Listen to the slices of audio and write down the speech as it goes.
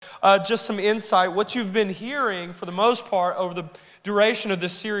just some insight. What you've been hearing for the most part over the duration of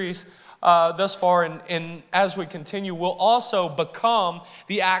this series thus far, and as we continue, will also become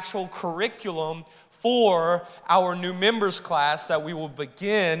the actual curriculum for our new members class that we will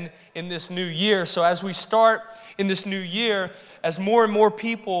begin in this new year. So as we start in this new year, as more and more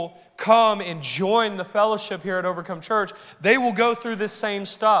people come and join the fellowship here at Overcome Church, they will go through this same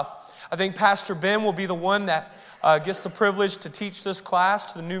stuff. I think Pastor Ben will be the one that gets the privilege to teach this class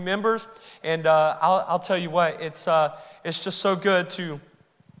to the new members. And I'll tell you what, it's just so good to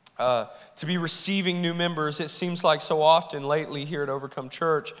be receiving new members. It seems like so often lately here at Overcome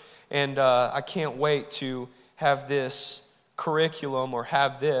Church. And I can't wait to have this curriculum or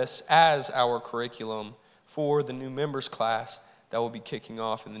have this as our curriculum for the new members class that will be kicking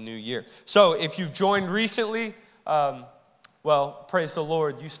off in the new year. So if you've joined recently, well, praise the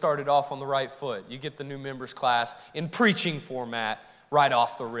Lord, you started off on the right foot. You get the new members class in preaching format right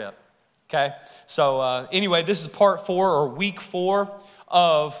off the rip, okay? So anyway, this is part 4 or week 4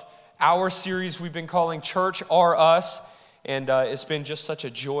 of our series we've been calling Church Are Us. And it's been just such a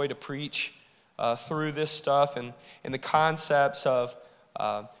joy to preach through this stuff and the concepts of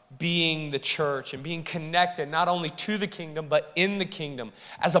being the church and being connected not only to the kingdom, but in the kingdom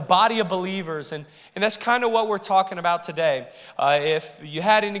as a body of believers. And that's kind of what we're talking about today. If you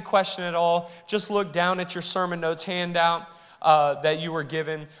had any question at all, just look down at your sermon notes handout that you were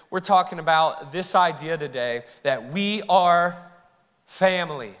given. We're talking about this idea today that we are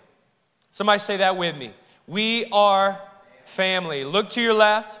family. Somebody say that with me. We are family. Look to your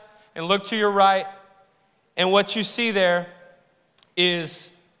left and look to your right, and what you see there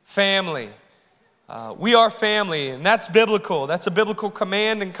is family. We are family, and that's biblical. That's a biblical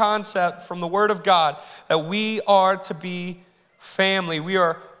command and concept from the Word of God that we are to be family. We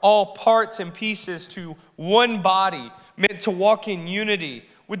are all parts and pieces to one body, meant to walk in unity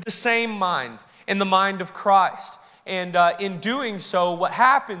with the same mind and the mind of Christ. And in doing so, what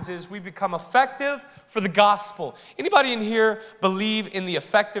happens is we become effective for the gospel. Anybody in here believe in the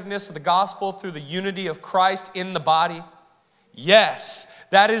effectiveness of the gospel through the unity of Christ in the body? Yes,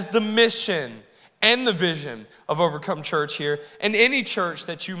 that is the mission and the vision of Overcome Church here and any church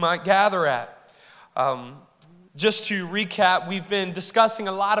that you might gather at. Just to recap, we've been discussing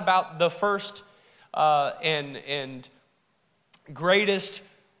a lot about the first and greatest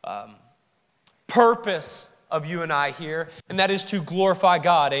purpose of you and I here, and that is to glorify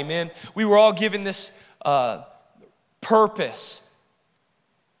God, amen? We were all given this purpose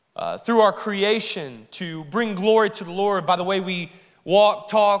through our creation to bring glory to the Lord by the way we walk,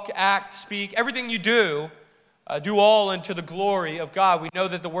 talk, act, speak. Everything you do all unto the glory of God. We know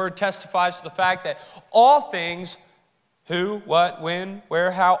that the Word testifies to the fact that all things, who, what, when,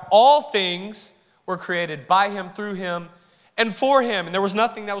 where, how, all things were created by Him, through Him, and for Him. And there was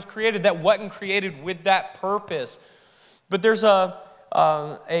nothing that was created that wasn't created with that purpose. But there's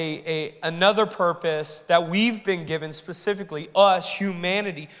another purpose that we've been given, specifically us,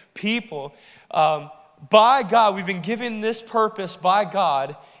 humanity, people. By God, we've been given this purpose by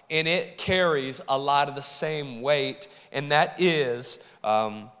God, and it carries a lot of the same weight. And that is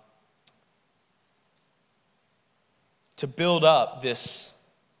to build up this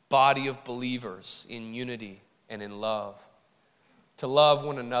body of believers in unity and in love. To love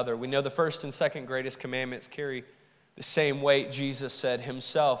one another. We know the first and second greatest commandments carry the same weight. Jesus said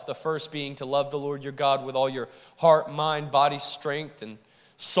Himself, the first being to love the Lord your God with all your heart, mind, body, strength, and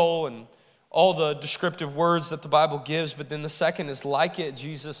soul, and all the descriptive words that the Bible gives. But then the second is like it,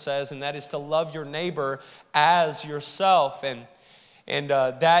 Jesus says, and that is to love your neighbor as yourself. And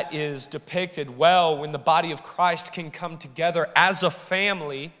that is depicted well when the body of Christ can come together as a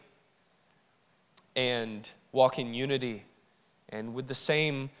family and walk in unity and with the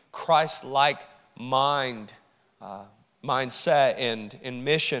same Christ-like mindset and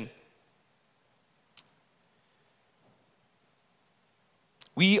mission.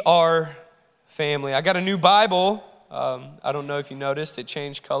 We are family. I got a new Bible. I don't know if you noticed, it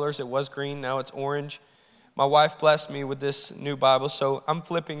changed colors. It was green, now it's orange. My wife blessed me with this new Bible, so I'm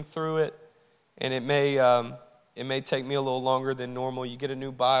flipping through it, and it may take me a little longer than normal. You get a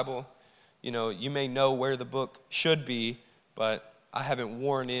new Bible, you may know where the book should be, but I haven't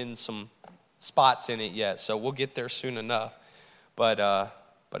worn in some spots in it yet, so we'll get there soon enough. But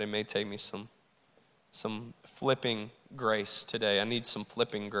it may take me some flipping grace today. I need some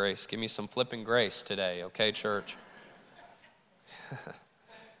flipping grace. Give me some flipping grace today, okay, church?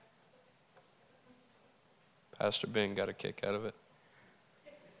 Pastor Ben got a kick out of it.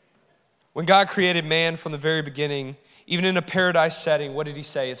 When God created man from the very beginning, even in a paradise setting, what did He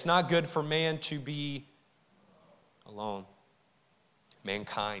say? It's not good for man to be alone.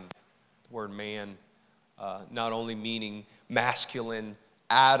 mankind. The word man not only meaning masculine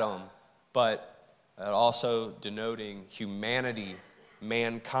Adam, but also denoting humanity,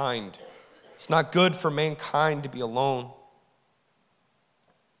 mankind. It's not good for mankind to be alone.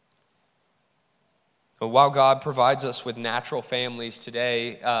 But while God provides us with natural families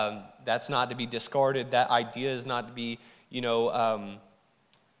today, that's not to be discarded. That idea is not to be,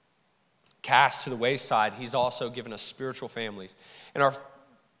 cast to the wayside. He's also given us spiritual families. And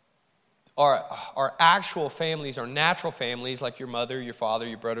our actual families, our natural families, like your mother, your father,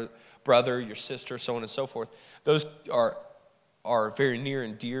 your brother, your sister, so on and so forth, those are very near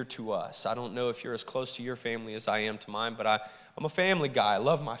and dear to us. I don't know if you're as close to your family as I am to mine, but I'm a family guy. I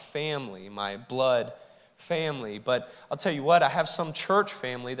love my family, my blood family. But I'll tell you what, I have some church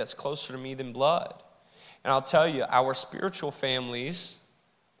family that's closer to me than blood. And I'll tell you, our spiritual families,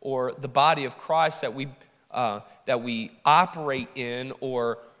 or the body of Christ that we operate in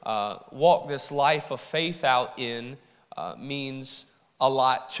or walk this life of faith out in, means a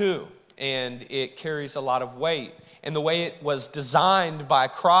lot too. And it carries a lot of weight. And the way it was designed by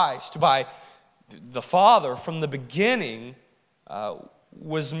Christ, by the Father from the beginning,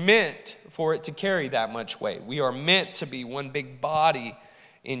 was meant for it to carry that much weight. We are meant to be one big body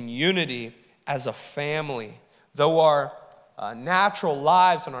in unity as a family. Though our natural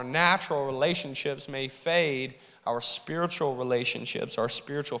lives and our natural relationships may fade, our spiritual relationships, our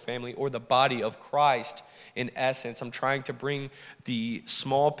spiritual family, or the body of Christ, in essence, I'm trying to bring the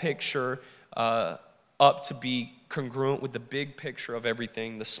small picture up to be congruent with the big picture of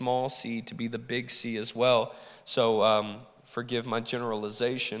everything, the small C to be the big C as well. So forgive my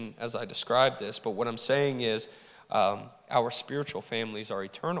generalization as I describe this, but what I'm saying is our spiritual families are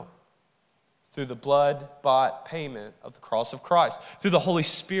eternal through the blood-bought payment of the cross of Christ, through the Holy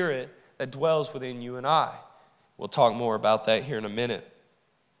Spirit that dwells within you and I. We'll talk more about that here in a minute.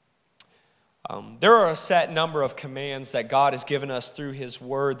 There are a set number of commands that God has given us through His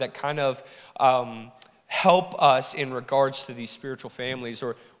Word that kind of help us in regards to these spiritual families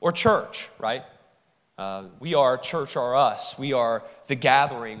or church, right? We are church, are us. We are the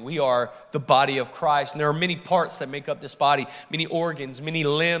gathering. We are the body of Christ. And there are many parts that make up this body, many organs, many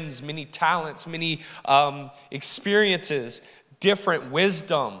limbs, many talents, many experiences, different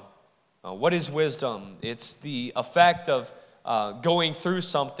wisdom. What is wisdom? It's the effect of going through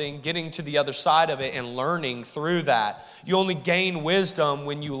something, getting to the other side of it, and learning through that. You only gain wisdom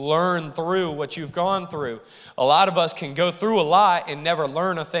when you learn through what you've gone through. A lot of us can go through a lot and never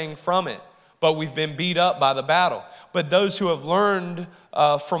learn a thing from it, but we've been beat up by the battle. But those who have learned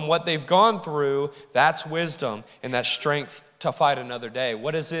from what they've gone through, that's wisdom and that's strength to fight another day.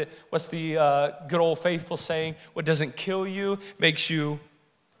 What is it? What's the good old faithful saying? What doesn't kill you makes you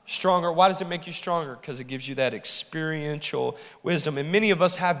stronger. Why does it make you stronger? Because it gives you that experiential wisdom. And many of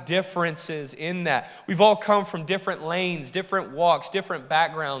us have differences in that. We've all come from different lanes, different walks, different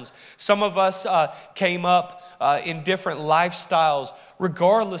backgrounds. Some of us came up in different lifestyles.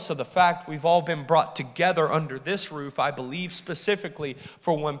 Regardless of the fact, we've all been brought together under this roof, I believe specifically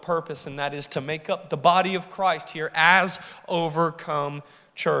for one purpose, and that is to make up the body of Christ here as Overcome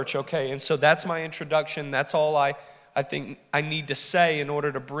Church. Okay, and so that's my introduction. That's all I think I need to say in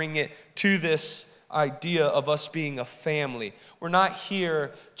order to bring it to this idea of us being a family. We're not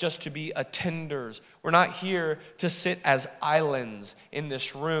here just to be attenders. We're not here to sit as islands in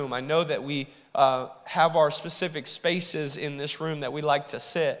this room. I know that we have our specific spaces in this room that we like to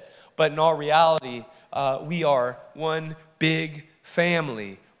sit, but in all reality, we are one big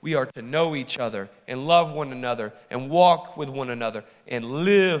family. We are to know each other and love one another and walk with one another and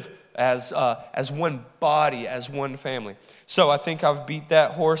live as one body, as one family. So I think I've beat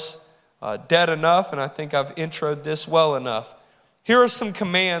that horse dead enough, and I think I've introed this well enough. Here are some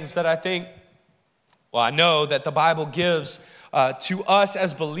commands that I know that the Bible gives to us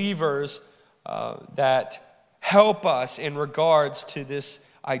as believers that help us in regards to this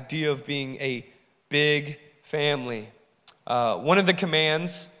idea of being a big family. One of the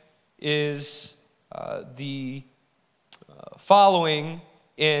commands is the following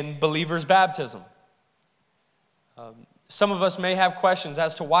in believers' baptism. Some of us may have questions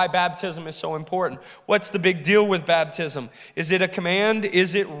as to why baptism is so important. What's the big deal with baptism? Is it a command?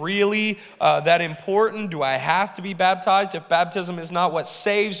 Is it really that important? Do I have to be baptized? If baptism is not what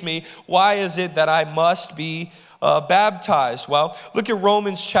saves me, why is it that I must be baptized? Well, look at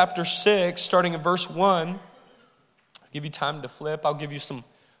Romans chapter 6, starting in verse 1. I'll give you time to flip. I'll give you some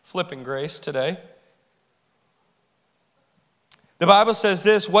flipping grace today. The Bible says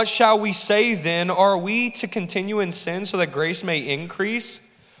this, "What shall we say then? Are we to continue in sin so that grace may increase?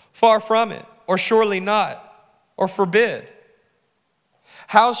 Far from it, or surely not, or forbid.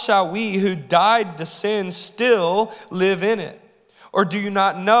 How shall we who died to sin still live in it? Or do you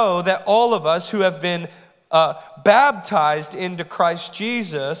not know that all of us who have been baptized into Christ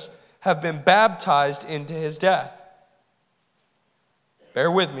Jesus have been baptized into his death? Bear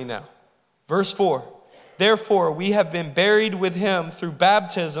with me now. Verse 4. Therefore, we have been buried with him through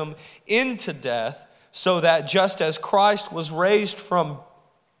baptism into death, so that just as Christ was raised from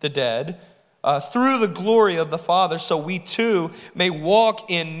the dead through the glory of the Father, so we too may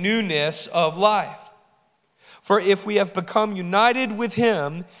walk in newness of life. For if we have become united with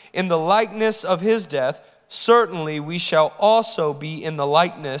him in the likeness of his death, certainly we shall also be in the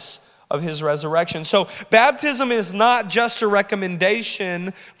likeness of his resurrection. So baptism is not just a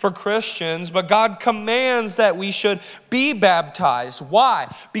recommendation for Christians, but God commands that we should be baptized.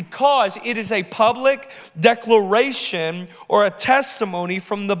 Why? Because it is a public declaration or a testimony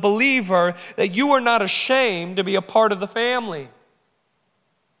from the believer that you are not ashamed to be a part of the family.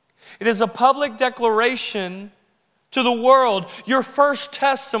 It is a public declaration to the world, your first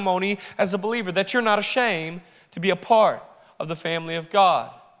testimony as a believer, that you're not ashamed to be a part of the family of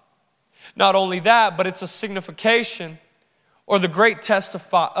God. Not only that, but it's a signification or the great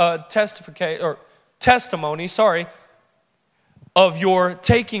testimony of your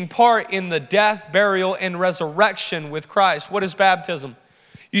taking part in the death, burial, and resurrection with Christ. What is baptism?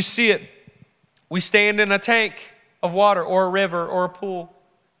 You see it. We stand in a tank of water or a river or a pool,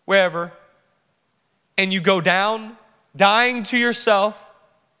 wherever, and you go down, dying to yourself,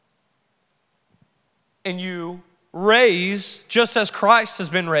 and you raise, just as Christ has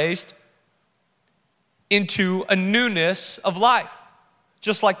been raised, into a newness of life,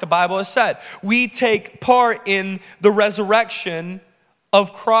 just like the Bible has said. We take part in the resurrection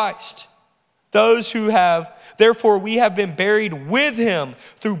of Christ. Therefore we have been buried with him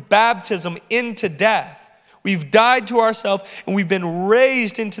through baptism into death. We've died to ourselves and we've been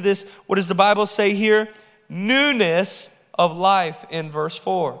raised into this, what does the Bible say here? Newness of life in verse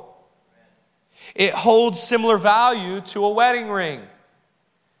 4. It holds similar value to a wedding ring.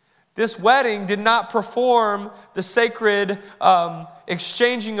 This wedding did not perform the sacred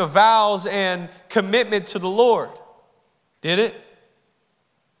exchanging of vows and commitment to the Lord, did it?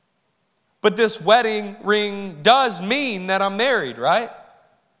 But this wedding ring does mean that I'm married, right?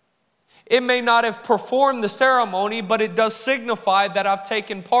 It may not have performed the ceremony, but it does signify that I've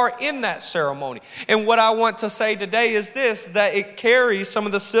taken part in that ceremony. And what I want to say today is this, that it carries some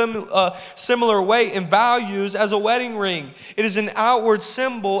of the similar weight and values as a wedding ring. It is an outward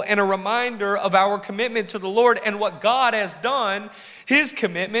symbol and a reminder of our commitment to the Lord and what God has done, his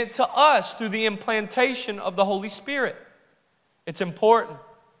commitment to us through the implantation of the Holy Spirit. It's important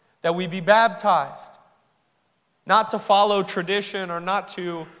that we be baptized, not to follow tradition or not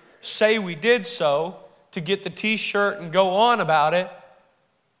to say we did so to get the t-shirt and go on about it,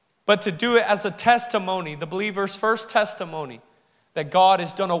 but to do it as a testimony, the believer's first testimony that God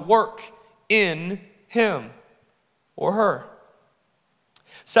has done a work in him or her.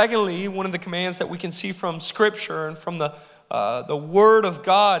 Secondly, one of the commands that we can see from Scripture and from the Word of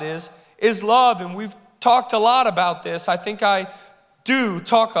God is love, and we've talked a lot about this. I think I do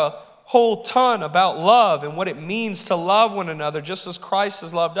talk a whole ton about love and what it means to love one another just as Christ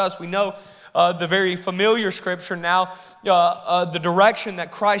has loved us. We know the very familiar scripture now, the direction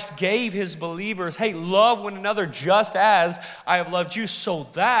that Christ gave his believers. Hey, love one another just as I have loved you, so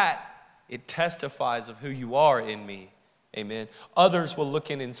that it testifies of who you are in me. Amen. Others will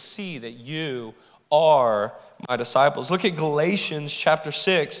look in and see that you are my disciples. Look at Galatians chapter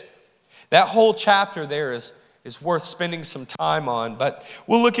 6. That whole chapter there is worth spending some time on. But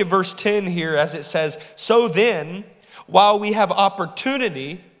we'll look at verse 10 here as it says, so then, while we have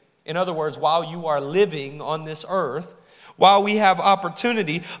opportunity, in other words, while you are living on this earth, while we have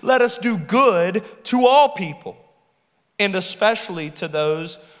opportunity, let us do good to all people, and especially to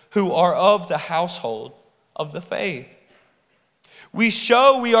those who are of the household of the faith. We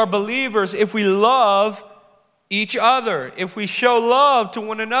show we are believers if we love each other, if we show love to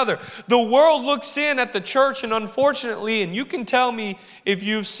one another. The world looks in at the church, and unfortunately, and you can tell me if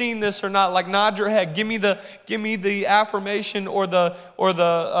you've seen this or not, like nod your head, give me the affirmation or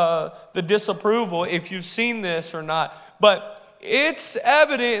the disapproval if you've seen this or not. But it's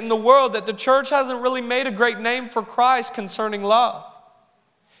evident in the world that the church hasn't really made a great name for Christ concerning love.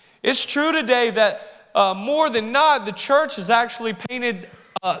 It's true today that more than not, the church has actually painted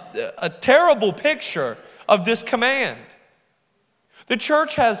a terrible picture of this command. The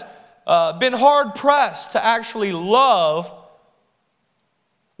church has been hard pressed to actually love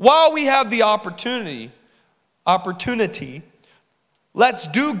while we have the opportunity. Let's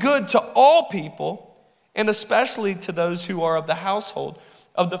do good to all people, and especially to those who are of the household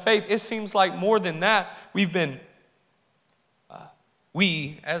of the faith. It seems like more than that,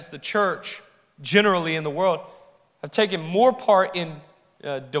 we as the church generally in the world have taken more part in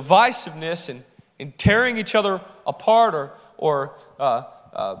divisiveness and in tearing each other apart or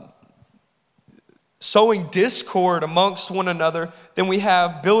sowing discord amongst one another than we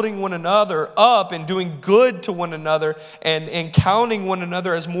have building one another up and doing good to one another and counting one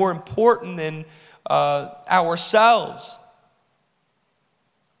another as more important than ourselves.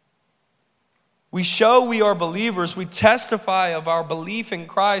 We show we are believers, we testify of our belief in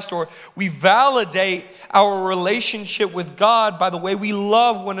Christ, or we validate our relationship with God by the way we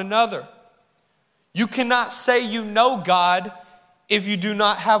love one another. You cannot say you know God if you do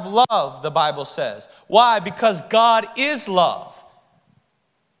not have love, the Bible says. Why? Because God is love.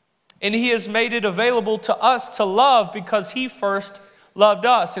 And He has made it available to us to love because He first loved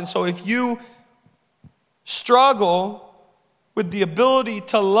us. And so if you struggle with the ability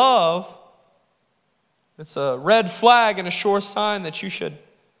to love, it's a red flag and a sure sign that you should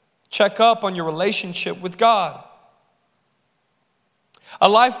check up on your relationship with God. A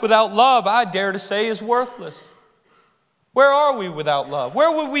life without love, I dare to say, is worthless. Where are we without love?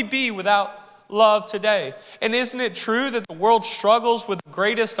 Where would we be without love today? And isn't it true that the world struggles with the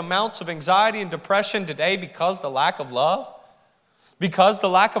greatest amounts of anxiety and depression today because of the lack of love? Because the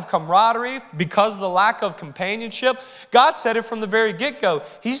lack of camaraderie, because the lack of companionship. God said it from the very get-go.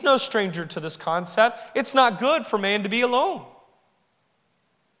 He's no stranger to this concept. It's not good for man to be alone.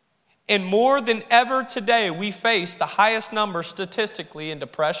 And more than ever today, we face the highest number statistically in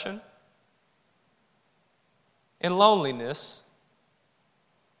depression and loneliness.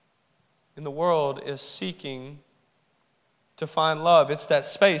 And the world is seeking to find love. It's that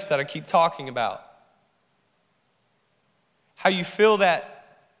space that I keep talking about. How you feel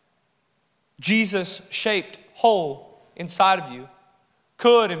that Jesus-shaped hole inside of you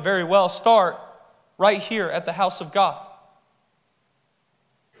could and very well start right here at the house of God.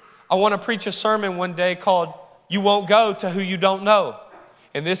 I want to preach a sermon one day called You Won't Go to Who You Don't Know.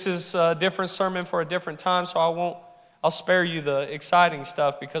 And this is a different sermon for a different time, so I'll spare you the exciting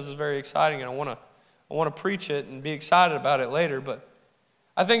stuff because it's very exciting and I want to preach it and be excited about it later. But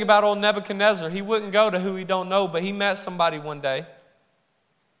I think about old Nebuchadnezzar. He wouldn't go to who he don't know, but he met somebody one day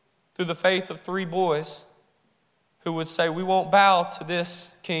through the faith of 3 boys who would say, we won't bow to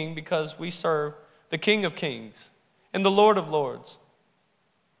this king because we serve the King of Kings and the Lord of Lords.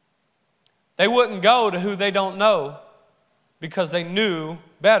 They wouldn't go to who they don't know because they knew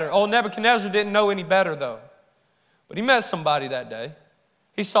better. Old Nebuchadnezzar didn't know any better though. But he met somebody that day.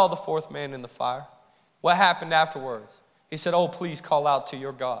 He saw the 4th man in the fire. What happened afterwards? He said, oh, please call out to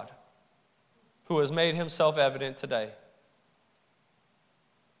your God who has made himself evident today.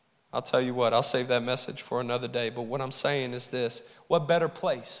 I'll tell you what, I'll save that message for another day. But what I'm saying is this: what better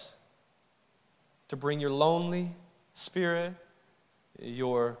place to bring your lonely spirit,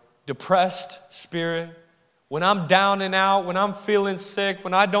 your depressed spirit, when I'm down and out, when I'm feeling sick,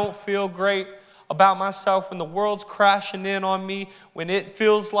 when I don't feel great about myself, when the world's crashing in on me, when it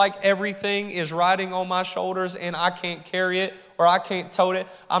feels like everything is riding on my shoulders and I can't carry it or I can't tote it,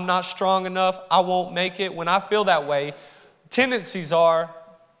 I'm not strong enough, I won't make it. When I feel that way, tendencies are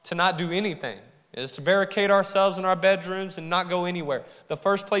to not do anything. Is to barricade ourselves in our bedrooms and not go anywhere. The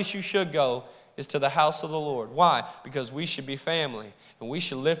first place you should go is to the house of the Lord. Why? Because we should be family, and we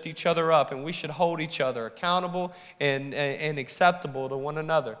should lift each other up, and we should hold each other accountable and acceptable to one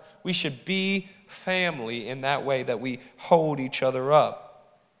another. We should be family in that way, that we hold each other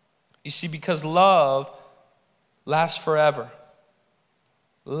up. You see, because love lasts forever.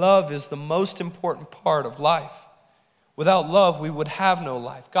 Love is the most important part of life. Without love, we would have no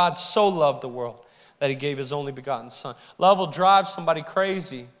life. God so loved the world that He gave His only begotten Son. Love will drive somebody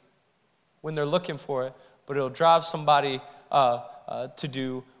crazy when they're looking for it, but it'll drive somebody to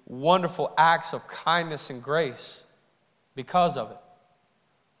do wonderful acts of kindness and grace because of it.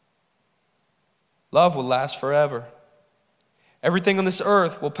 Love will last forever. Everything on this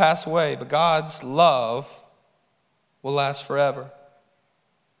earth will pass away, but God's love will last forever.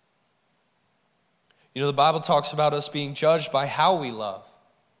 You know, the Bible talks about us being judged by how we love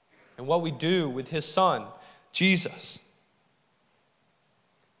and what we do with His Son, Jesus.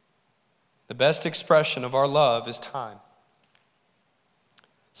 The best expression of our love is time.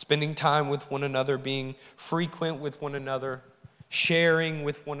 Spending time with one another, being frequent with one another, sharing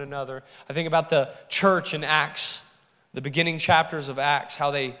with one another. I think about the church in Acts, the beginning chapters of Acts,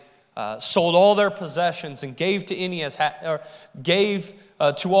 how they sold all their possessions and gave to any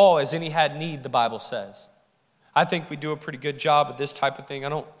to all as any had need, the Bible says. I think we do a pretty good job of this type of thing. I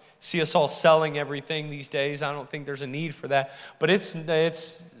don't see us all selling everything these days. I don't think there's a need for that. But it's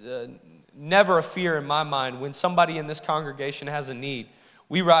never a fear in my mind when somebody in this congregation has a need.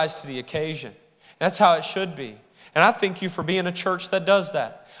 We rise to the occasion. That's how it should be. And I thank you for being a church that does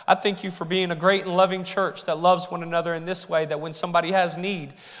that. I thank you for being a great and loving church that loves one another in this way, that when somebody has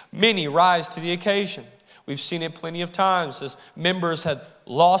need, many rise to the occasion. We've seen it plenty of times as members had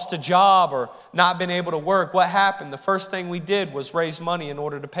lost a job or not been able to work. What happened? The first thing we did was raise money in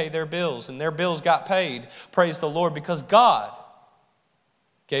order to pay their bills, and their bills got paid. Praise the Lord, because God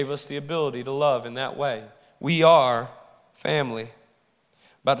gave us the ability to love in that way. We are family.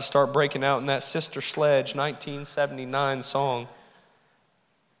 About to start breaking out in that Sister Sledge 1979 song.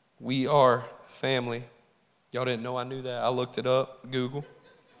 We are family. Y'all didn't know I knew that. I looked it up, Google.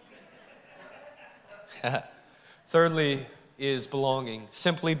 Thirdly is belonging,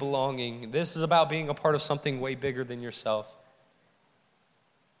 simply belonging. This is about being a part of something way bigger than yourself.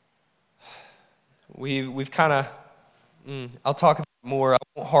 We've kind of, I'll talk about it more. I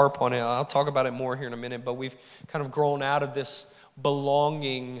won't harp on it. I'll talk about it more here in a minute, but we've kind of grown out of this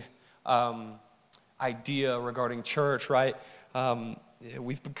belonging idea regarding church, right?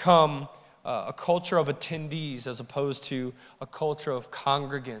 We've become a culture of attendees as opposed to a culture of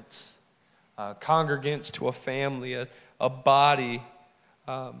congregants. Congregants to a family, a body,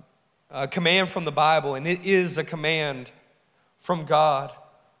 a command from the Bible, and it is a command from God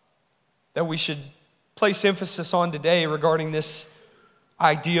that we should place emphasis on today regarding this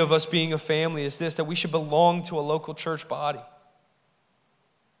idea of us being a family is this, that we should belong to a local church body.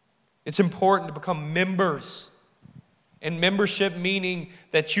 It's important to become members, and membership meaning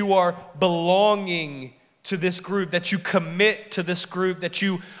that you are belonging to this group, that you commit to this group, that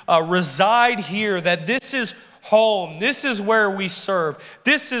you reside here, that this is home, this is where we serve,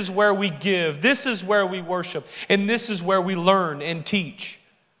 this is where we give, this is where we worship, and this is where we learn and teach.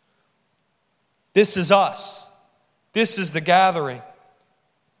 This is us. This is the gathering.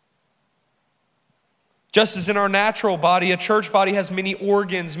 Just as in our natural body, a church body has many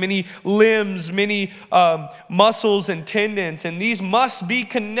organs, many limbs, many muscles and tendons, and these must be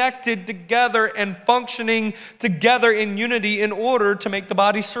connected together and functioning together in unity in order to make the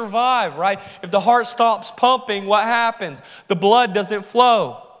body survive, right? If the heart stops pumping, what happens? The blood doesn't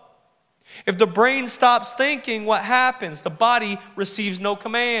flow. If the brain stops thinking, what happens? The body receives no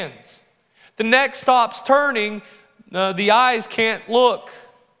commands. The neck stops turning, the eyes can't look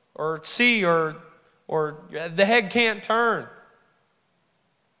or see or the head can't turn.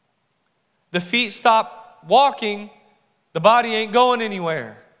 The feet stop walking, the body ain't going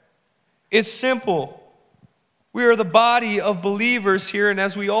anywhere. It's simple. We are the body of believers here, and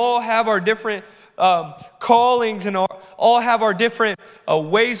as we all have our different callings and all have our different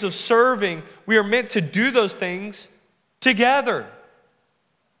ways of serving, we are meant to do those things together.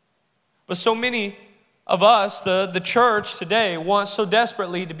 But so many of us, the church today, want so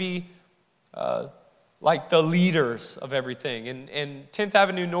desperately to be like the leaders of everything. And 10th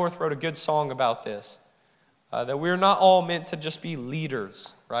Avenue North wrote a good song about this, that we're not all meant to just be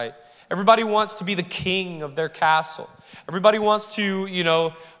leaders, right? Everybody wants to be the king of their castle. Everybody wants to,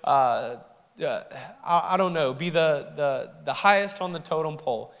 I don't know, be the highest on the totem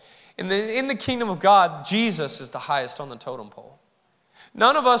pole. And in the kingdom of God, Jesus is the highest on the totem pole.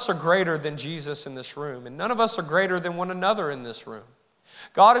 None of us are greater than Jesus in this room, and none of us are greater than one another in this room.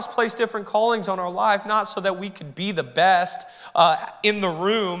 God has placed different callings on our life, not so that we could be the best in the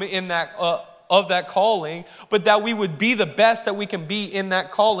room in that of that calling, but that we would be the best that we can be in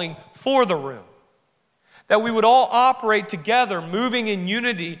that calling for the room. That we would all operate together, moving in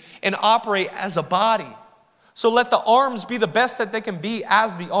unity, and operate as a body. So let the arms be the best that they can be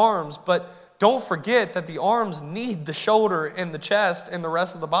as the arms, but don't forget that the arms need the shoulder and the chest and the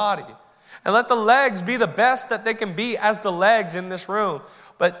rest of the body. And let the legs be the best that they can be as the legs in this room.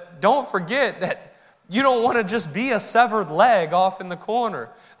 But don't forget that you don't want to just be a severed leg off in the corner.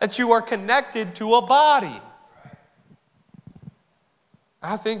 That you are connected to a body.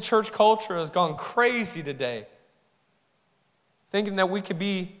 I think church culture has gone crazy today. Thinking that we could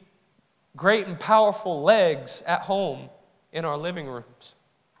be great and powerful legs at home in our living rooms.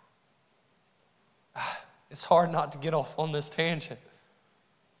 It's hard not to get off on this tangent.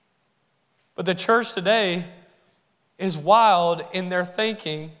 But the church today is wild in their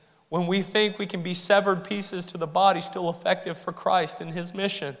thinking when we think we can be severed pieces to the body still effective for Christ and His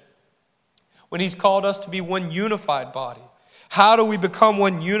mission. When He's called us to be one unified body. How do we become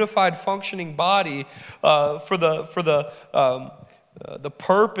one unified functioning body for the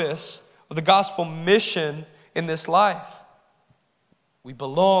purpose of the gospel mission in this life? We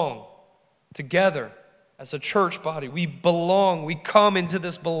belong together as a church body. We belong. We come into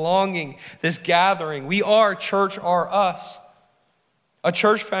this belonging, this gathering. We are church, are us. A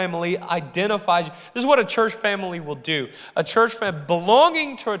church family identifies you. This is what a church family will do.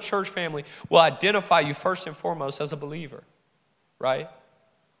 Belonging to a church family will identify you first and foremost as a believer, right?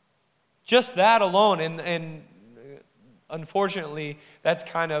 Just that alone, and unfortunately, that's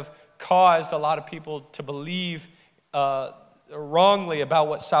kind of caused a lot of people to believe wrongly about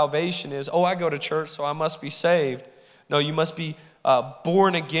what salvation is. Oh, I go to church, so I must be saved. No, you must be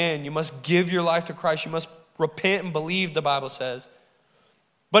born again. You must give your life to Christ. You must repent and believe, the Bible says.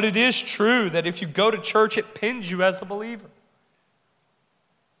 But it is true that if you go to church, it pins you as a believer.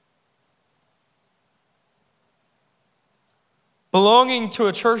 Belonging to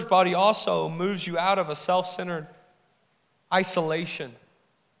a church body also moves you out of a self-centered isolation,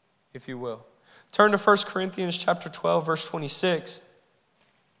 if you will. Turn to 1 Corinthians chapter 12, verse 26.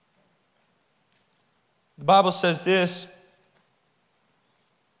 The Bible says this.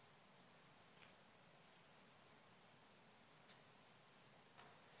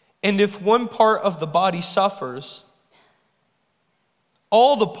 And if one part of the body suffers,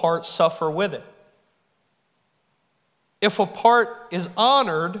 all the parts suffer with it. If a part is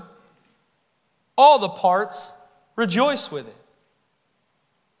honored, all the parts rejoice with it.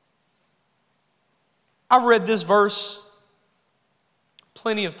 I've read this verse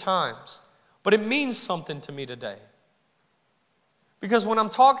plenty of times, but it means something to me today. Because when I'm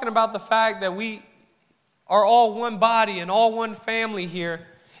talking about the fact that we are all one body and all one family here,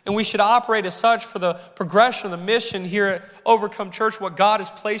 and we should operate as such for the progression of the mission here at Overcome Church, what God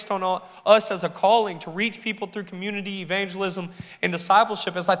has placed on us as a calling to reach people through community evangelism and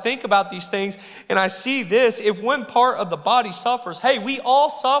discipleship. As I think about these things and I see this, if one part of the body suffers, hey, we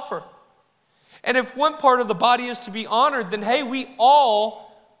all suffer. And if one part of the body is to be honored, then hey, we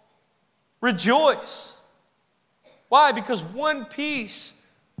all rejoice. Why? Because one piece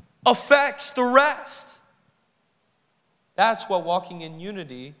affects the rest. That's what walking in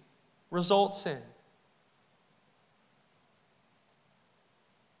unity results in.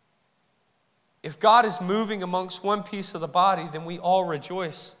 If God is moving amongst one piece of the body, then we all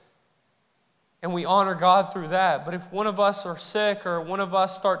rejoice. And we honor God through that. But if one of us are sick, or one of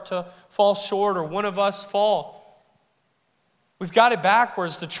us start to fall short, or one of us fall, we've got it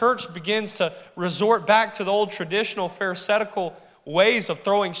backwards. The church begins to resort back to the old traditional Pharisaical ways of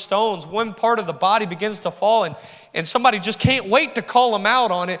throwing stones. One part of the body begins to fall, and somebody just can't wait to call them out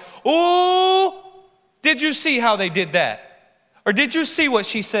on it. Oh, did you see how they did that? Or did you see what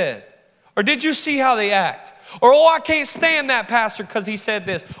she said? Or did you see how they act? Or, oh, I can't stand that pastor because he said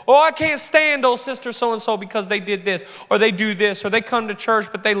this. Or, I can't stand old sister so-and-so because they did this. Or they do this. Or they come to church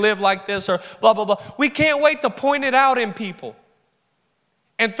but they live like this. Or blah, blah, blah. We can't wait to point it out in people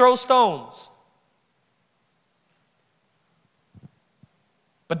and throw stones.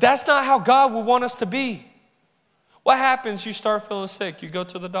 But that's not how God would want us to be. What happens? You start feeling sick. You go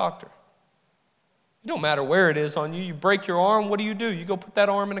to the doctor. It don't matter where it is on you. You break your arm. What do? You go put that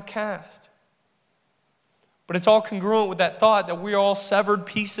arm in a cast. But it's all congruent with that thought that we're all severed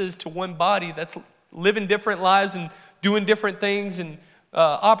pieces to one body that's living different lives and doing different things and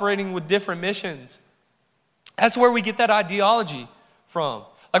operating with different missions. That's where we get that ideology from.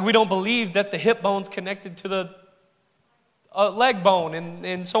 Like, we don't believe that the hip bone's connected to the leg bone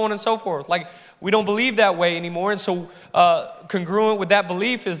and so on and so forth. Like, we don't believe that way anymore. And so congruent with that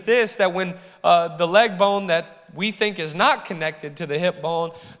belief is this, that when the leg bone that we think is not connected to the hip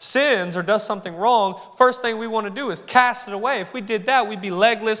bone sins or does something wrong, first thing we want to do is cast it away. If we did that, we'd be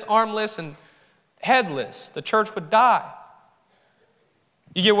legless, armless, and headless. The church would die.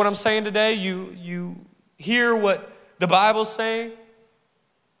 You get what I'm saying today? You hear what the Bible's saying?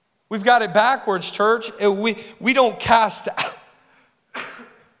 We've got it backwards, church. We don't cast out,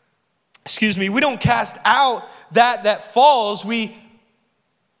 we don't cast out that falls. We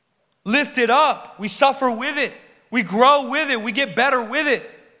lift it up. We suffer with it. We grow with it. We get better with it.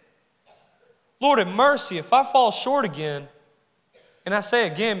 Lord have mercy, if I fall short again, and I say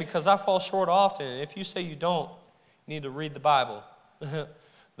again because I fall short often, if you say you don't, you need to read the Bible. The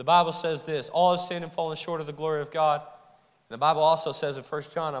Bible says this, all have sinned and fallen short of the glory of God. The Bible also says in 1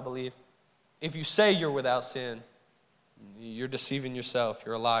 John, I believe, if you say you're without sin, you're deceiving yourself.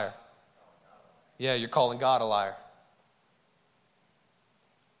 You're a liar. Yeah, you're calling God a liar.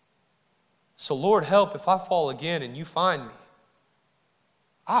 So Lord, help if I fall again and you find me.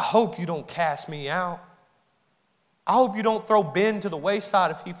 I hope you don't cast me out. I hope you don't throw Ben to the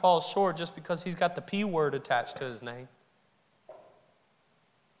wayside if he falls short just because he's got the P word attached to his name.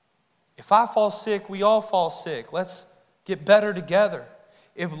 If I fall sick, we all fall sick. Let's get better together.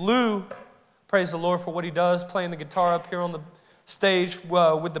 If Lou Praise the Lord for what he does, playing the guitar up here on the stage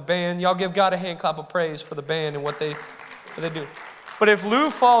with the band. Y'all give God a hand clap of praise for the band and what they do. But if Lou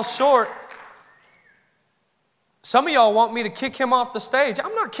falls short, some of y'all want me to kick him off the stage.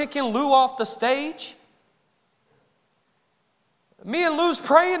 I'm not kicking Lou off the stage. Me and Lou's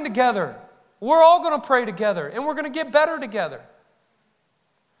praying together. We're all going to pray together, and we're going to get better together.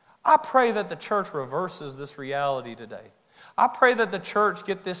 I pray that the church reverses this reality today. I pray that the church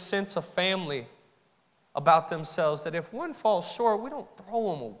get this sense of family about themselves, that if one falls short, we don't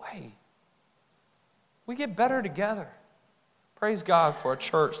throw them away. We get better together. Praise God for a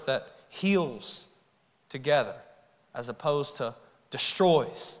church that heals together as opposed to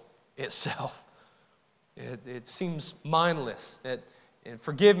destroys itself. It seems mindless. And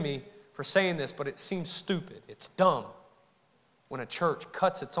forgive me for saying this, but it seems stupid. It's dumb when a church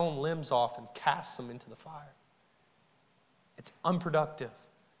cuts its own limbs off and casts them into the fire. It's unproductive.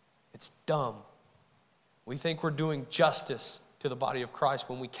 It's dumb. We think we're doing justice to the body of Christ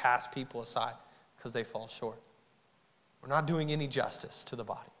when we cast people aside because they fall short. We're not doing any justice to the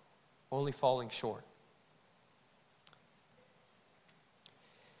body. We're only falling short.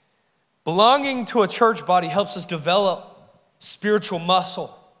 Belonging to a church body helps us develop spiritual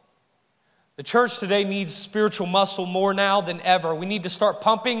muscle. The church today needs spiritual muscle more now than ever. We need to start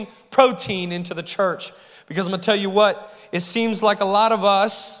pumping protein into the church. Because I'm going to tell you what, it seems like a lot of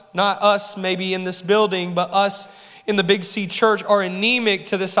us, not us maybe in this building, but us in the Big C church are anemic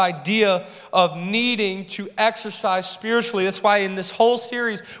to this idea of needing to exercise spiritually. That's why in this whole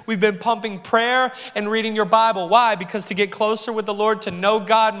series, we've been pumping prayer and reading your Bible. Why? Because to get closer with the Lord, to know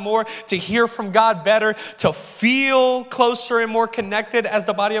God more, to hear from God better, to feel closer and more connected as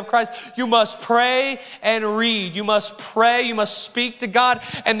the body of Christ, you must pray and read. You must pray, you must speak to God,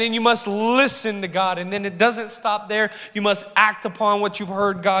 and then you must listen to God. And then it doesn't stop there. You must act upon what you've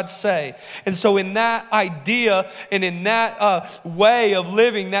heard God say. And so in that idea, and in that way of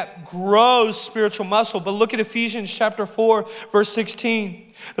living, that grows spiritual muscle. But look at Ephesians chapter 4, verse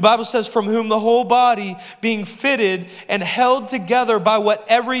 16. The Bible says, from whom the whole body being fitted and held together by what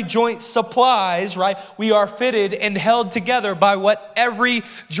every joint supplies, right? We are fitted and held together by what every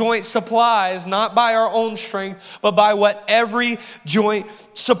joint supplies, not by our own strength, but by what every joint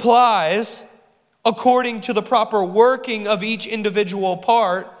supplies, according to the proper working of each individual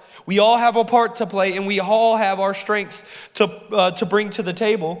part. We all have a part to play, and we all have our strengths to bring to the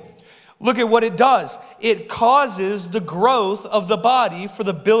table. Look at what it does. It causes the growth of the body for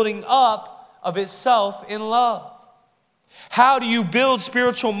the building up of itself in love. How do you build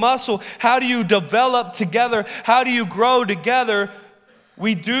spiritual muscle? How do you develop together? How do you grow together?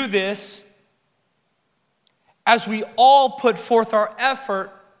 We do this as we all put forth our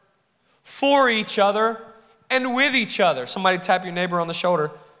effort for each other and with each other. Somebody tap your neighbor on the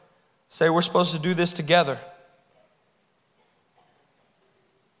shoulder. Say, we're supposed to do this together.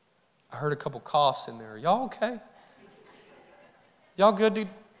 I heard a couple coughs in there. Y'all okay? Y'all good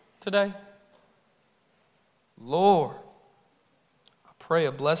today? Lord, I pray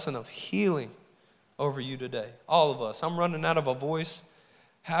a blessing of healing over you today. All of us. I'm running out of a voice.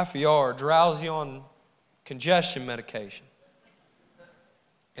 Half of y'all are drowsy on congestion medication.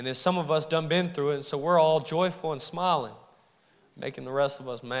 And then some of us done been through it, and so we're all joyful and smiling, making the rest of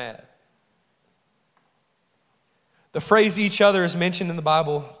us mad. The phrase each other is mentioned in the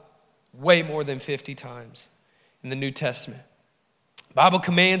Bible way more than 50 times in the New Testament. The Bible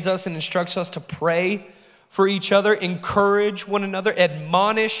commands us and instructs us to pray for each other, encourage one another,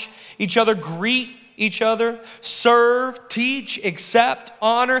 admonish each other, greet each other, serve, teach, accept,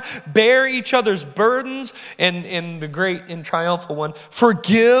 honor, bear each other's burdens, and the great and triumphal one,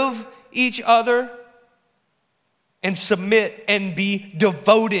 forgive each other, and submit and be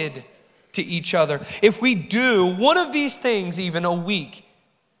devoted to each other. If we do one of these things even a week,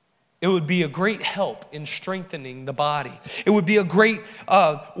 it would be a great help in strengthening the body. It would be a great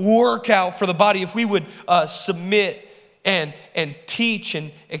workout for the body if we would submit and teach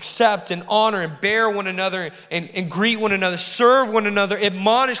and accept and honor and bear one another and greet one another, serve one another,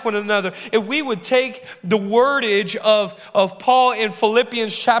 admonish one another. If we would take the wordage of Paul in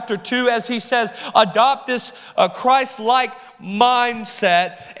Philippians chapter 2, as he says, adopt this Christ-like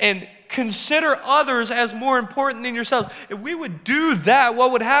mindset and consider others as more important than yourselves. If we would do that,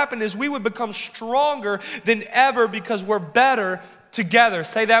 what would happen is we would become stronger than ever because we're better together.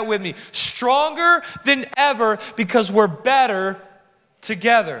 Say that with me. Stronger than ever because we're better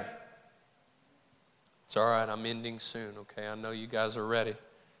together. It's all right. I'm ending soon, okay? I know you guys are ready.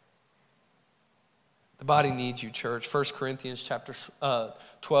 The body needs you, church. 1 Corinthians chapter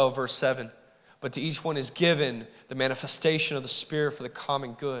 12, verse 7. but to each one is given the manifestation of the Spirit for the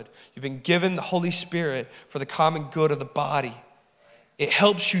common good. You've been given the Holy Spirit for the common good of the body. It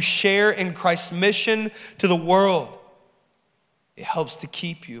helps you share in Christ's mission to the world. It helps to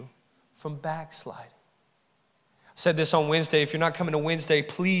keep you from backsliding. I said this on Wednesday. If you're not coming to Wednesday,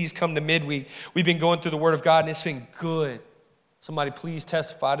 please come to midweek. We've been going through the Word of God, and it's been good. Somebody please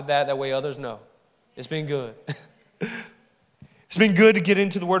testify to that. That way others know. It's been good. It's been good to get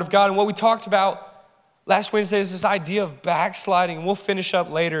into the Word of God. And what we talked about last Wednesday is this idea of backsliding. And we'll finish up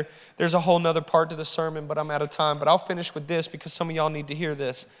later. There's a whole nother part to the sermon, but I'm out of time. But I'll finish with this because some of y'all need to hear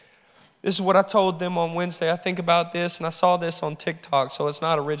this. This is what I told them on Wednesday. I think about this, and I saw this on TikTok, so it's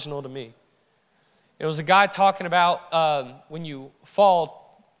not original to me. It was a guy talking about when you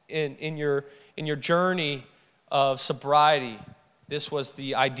fall in your journey of sobriety. This was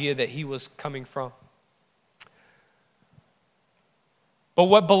the idea that he was coming from. But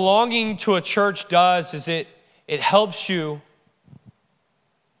what belonging to a church does is it helps you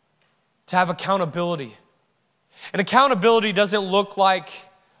to have accountability. And accountability doesn't look like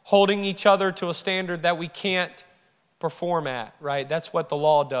holding each other to a standard that we can't perform at, right? That's what the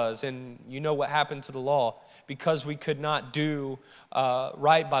law does. And you know what happened to the law. Because we could not do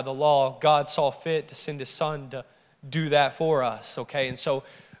right by the law, God saw fit to send his son to do that for us, okay? And so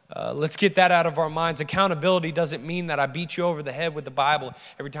let's get that out of our minds. Accountability doesn't mean that I beat you over the head with the Bible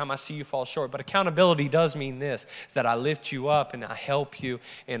every time I see you fall short. But accountability does mean this, is that I lift you up and I help you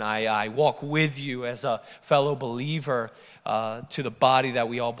and I walk with you as a fellow believer to the body that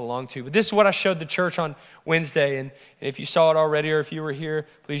we all belong to. But this is what I showed the church on Wednesday. And if you saw it already or if you were here,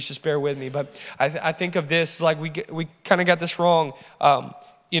 please just bear with me. But I think of this like we kind of got this wrong.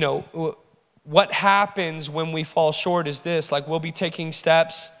 What happens when we fall short is this, like we'll be taking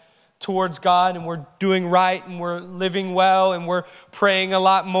steps towards God and we're doing right and we're living well and we're praying a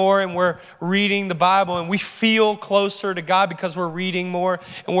lot more and we're reading the Bible and we feel closer to God because we're reading more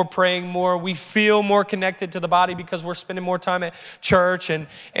and we're praying more. We feel more connected to the body because we're spending more time at church. And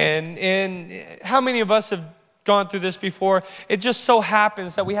how many of us have gone through this before? It just so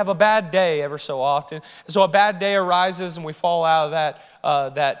happens that we have a bad day ever so often. And so a bad day arises and we fall out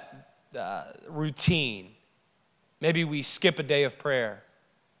of that routine. Maybe we skip a day of prayer.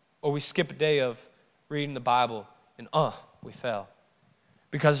 Or we skip a day of reading the Bible and we fell.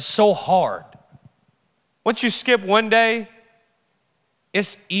 Because it's so hard. Once you skip one day,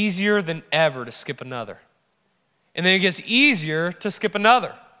 it's easier than ever to skip another. And then it gets easier to skip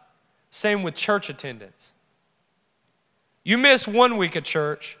another. Same with church attendance. You miss 1 week of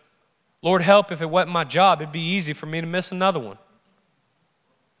church, Lord help, if it wasn't my job, it'd be easy for me to miss another one.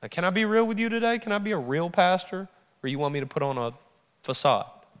 Like, can I be real with you today? Can I be a real pastor? Or you want me to put on a facade?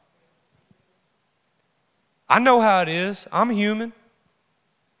 I know how it is. I'm human.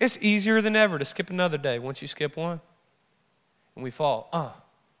 It's easier than ever to skip another day once you skip one. And we fall.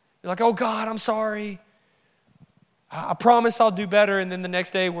 You're like, oh God, I'm sorry. I promise I'll do better. And then the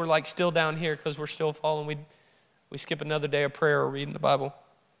next day we're like still down here because we're still falling. We skip another day of prayer or reading the Bible.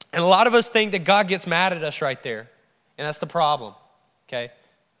 And a lot of us think that God gets mad at us right there. And that's the problem, okay?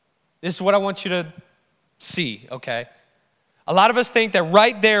 This is what I want you to see, okay? A lot of us think that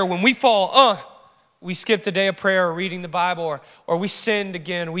right there when we fall, we skipped a day of prayer or reading the Bible, or we sinned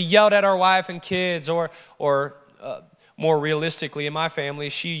again. We yelled at our wife and kids, or more realistically, in my family,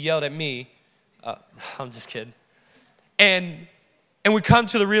 she yelled at me. I'm just kidding. And we come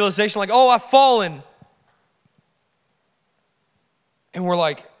to the realization like, I've fallen. And we're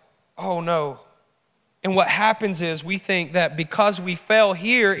like, oh no. And what happens is we think that because we fell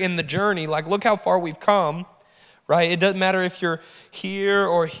here in the journey, like look how far we've come, right? It doesn't matter if you're here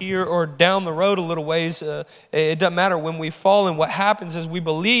or down the road a little ways. It doesn't matter when we fall. And what happens is we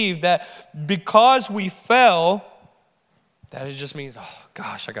believe that because we fell, that it just means, oh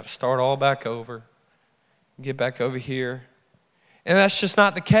gosh, I got to start all back over. Get back over here. And that's just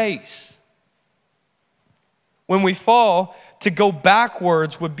not the case. When we fall, to go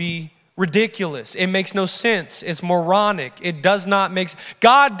backwards would be ridiculous. It makes no sense. It's moronic. It does not make sense.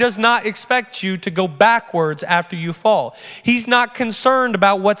 God does not expect you to go backwards after you fall. He's not concerned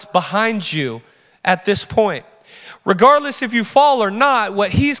about what's behind you at this point. Regardless if you fall or not,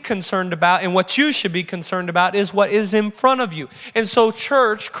 what he's concerned about and what you should be concerned about is what is in front of you. And so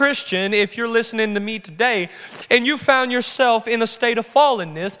church, Christian, if you're listening to me today and you found yourself in a state of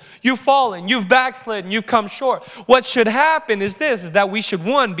fallenness, you've fallen, you've backslidden, you've come short. What should happen is this, is that we should,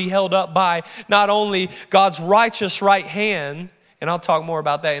 one, be held up by not only God's righteous right hand, and I'll talk more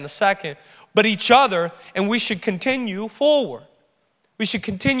about that in a second, but each other, and we should continue forward. We should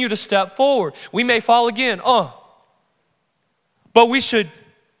continue to step forward. We may fall again, but we should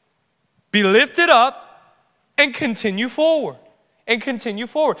be lifted up, and continue forward. And continue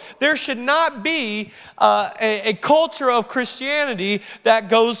forward. There should not be a culture of Christianity that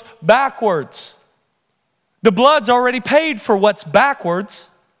goes backwards. The blood's already paid for what's backwards.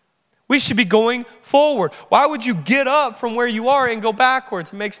 We should be going forward. Why would you get up from where you are and go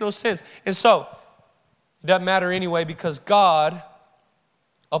backwards? It makes no sense. And so, it doesn't matter anyway because God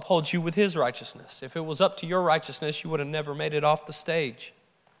upholds you with His righteousness. If it was up to your righteousness, you would have never made it off the stage.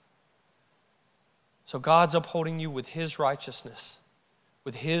 So God's upholding you with His righteousness.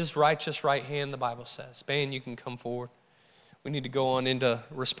 With His righteous right hand, the Bible says. Ben, you can come forward. We need to go on into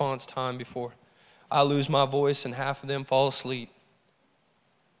response time before I lose my voice and half of them fall asleep.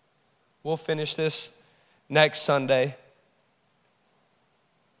 We'll finish this next Sunday.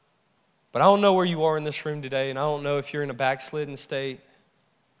 But I don't know where you are in this room today, and I don't know if you're in a backslidden state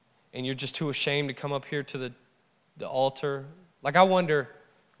and you're just too ashamed to come up here to the altar. Like, I wonder,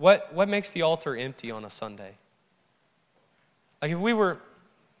 what makes the altar empty on a Sunday? Like, if we were,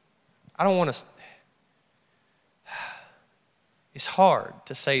 I don't want to, it's hard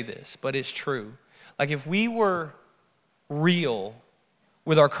to say this, but it's true. Like, if we were real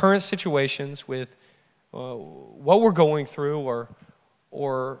with our current situations, with what we're going through,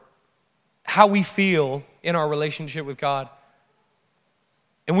 or how we feel in our relationship with God,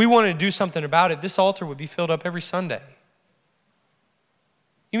 and we wanted to do something about it, this altar would be filled up every Sunday.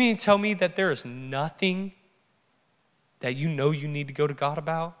 You mean to tell me that there is nothing that you know you need to go to God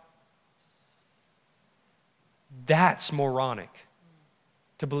about? That's moronic,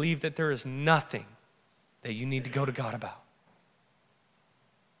 to believe that there is nothing that you need to go to God about.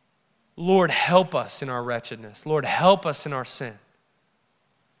 Lord, help us in our wretchedness. Lord, help us in our sin.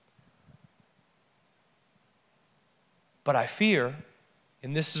 But I fear,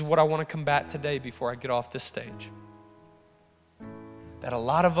 and this is what I want to combat today before I get off this stage, that a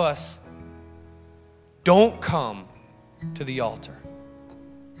lot of us don't come to the altar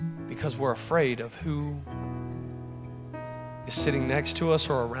because we're afraid of who is sitting next to us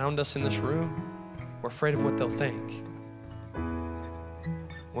or around us in this room. We're afraid of what they'll think.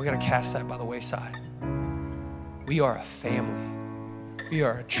 We're going to cast that by the wayside. We are a family. We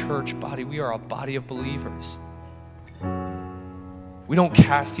are a church body. We are a body of believers. We don't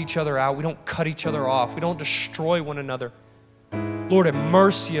cast each other out. We don't cut each other off. We don't destroy one another. Lord, have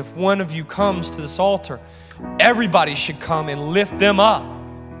mercy if one of you comes to this altar. Everybody should come and lift them up.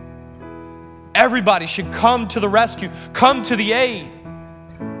 Everybody should come to the rescue, come to the aid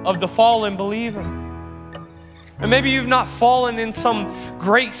of the fallen believer. And maybe you've not fallen in some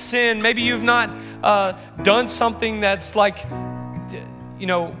great sin. Maybe you've not done something that's like,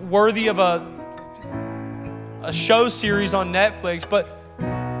 worthy of a show series on Netflix. But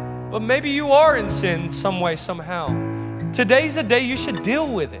maybe you are in sin some way, somehow. Today's the day you should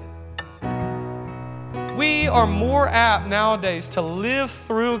deal with it. We are more apt nowadays to live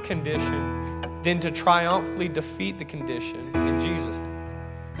through a condition than to triumphantly defeat the condition in Jesus'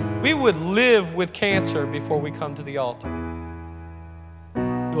 name. We would live with cancer before we come to the altar.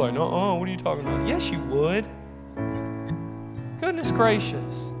 You're like, no, what are you talking about? Yes, you would. Goodness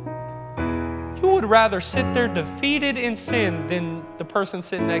gracious. You would rather sit there defeated in sin than the person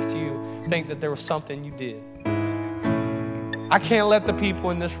sitting next to you think that there was something you did. I can't let the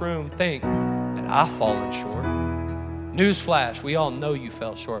people in this room think that I've fallen short. Newsflash, we all know you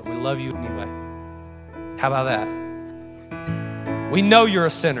fell short. We love you anyway. How about that? We know you're a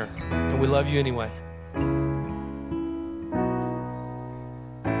sinner, and we love you anyway.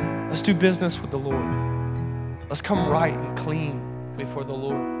 Let's do business with the Lord. Let's come right and clean before the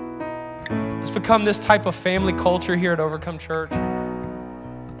Lord. Let's become this type of family culture here at Overcome Church,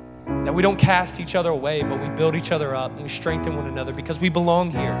 that we don't cast each other away, but we build each other up and we strengthen one another because we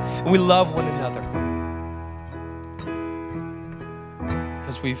belong here and we love one another.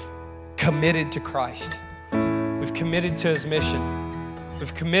 Because we've committed to Christ. We've committed to His mission.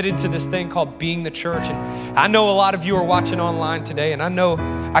 We've committed to this thing called being the church. And I know a lot of you are watching online today, and I know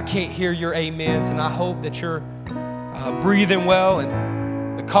I can't hear your amens, and I hope that you're breathing well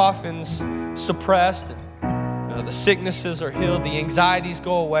and the coughing's suppressed and the sicknesses are healed, the anxieties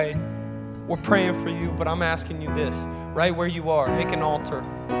go away. We're praying for you, but I'm asking you this, right where you are, make an altar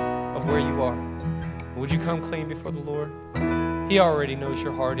of where you are. Would you come clean before the Lord? He already knows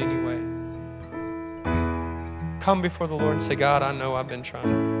your heart anyway. Come before the Lord and say, God, I know I've been trying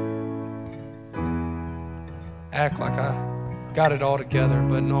to act like I got it all together,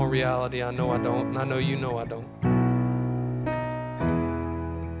 but in all reality, I know I don't, and I know you know I don't.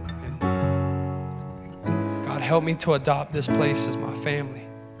 And God, help me to adopt this place as my family.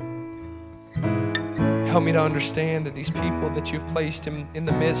 Help me to understand that these people that you've placed in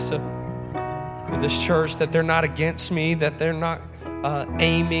the midst of with this church, that they're not against me, that they're not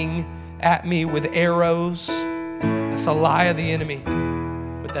aiming at me with arrows. That's a lie of the enemy.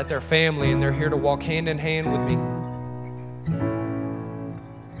 But that they're family and they're here to walk hand in hand with me.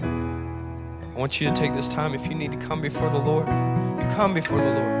 I want you to take this time. If you need to come before the Lord, you come before the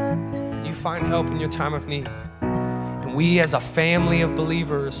Lord. You find help in your time of need. And we as a family of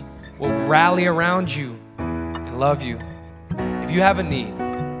believers will rally around you and love you. If you have a need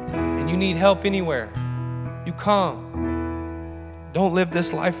and you need help anywhere, you come. Don't live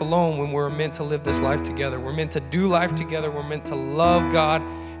this life alone when we're meant to live this life together. We're meant to do life together. We're meant to love God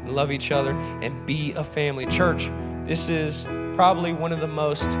and love each other and be a family. Church, this is probably one of the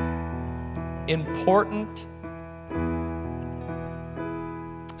most important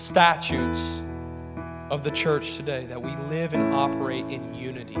statutes of the church today, that we live and operate in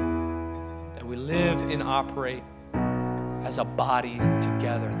unity, that we live and operate as a body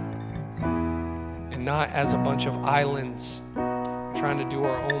together and not as a bunch of islands trying to do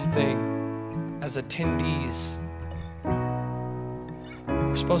our own thing as attendees.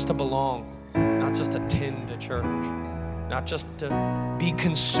 We're supposed to belong, not just attend a church, not just to be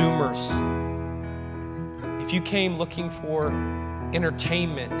consumers. If you came looking for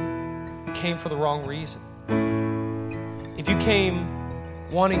entertainment, you came for the wrong reason. If you came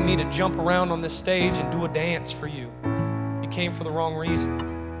wanting me to jump around on this stage and do a dance for you, you came for the wrong reason.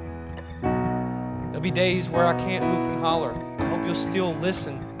 There'll be days where I can't hoop and holler. I hope you'll still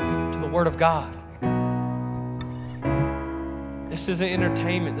listen to the Word of God. This isn't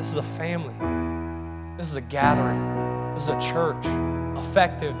entertainment. This is a family. This is a gathering. This is a church.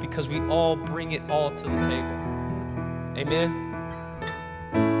 Effective because we all bring it all to the table. Amen.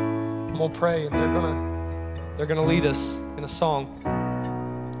 I'm gonna pray, and they're gonna lead us in a song.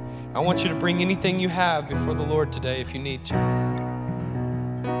 I want you to bring anything you have before the Lord today if you need to.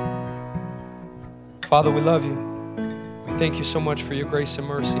 Father, we love you. We thank you so much for your grace and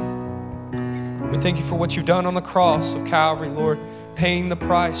mercy. We thank you for what you've done on the cross of Calvary, Lord, paying the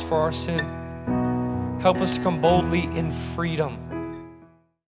price for our sin. Help us to come boldly in freedom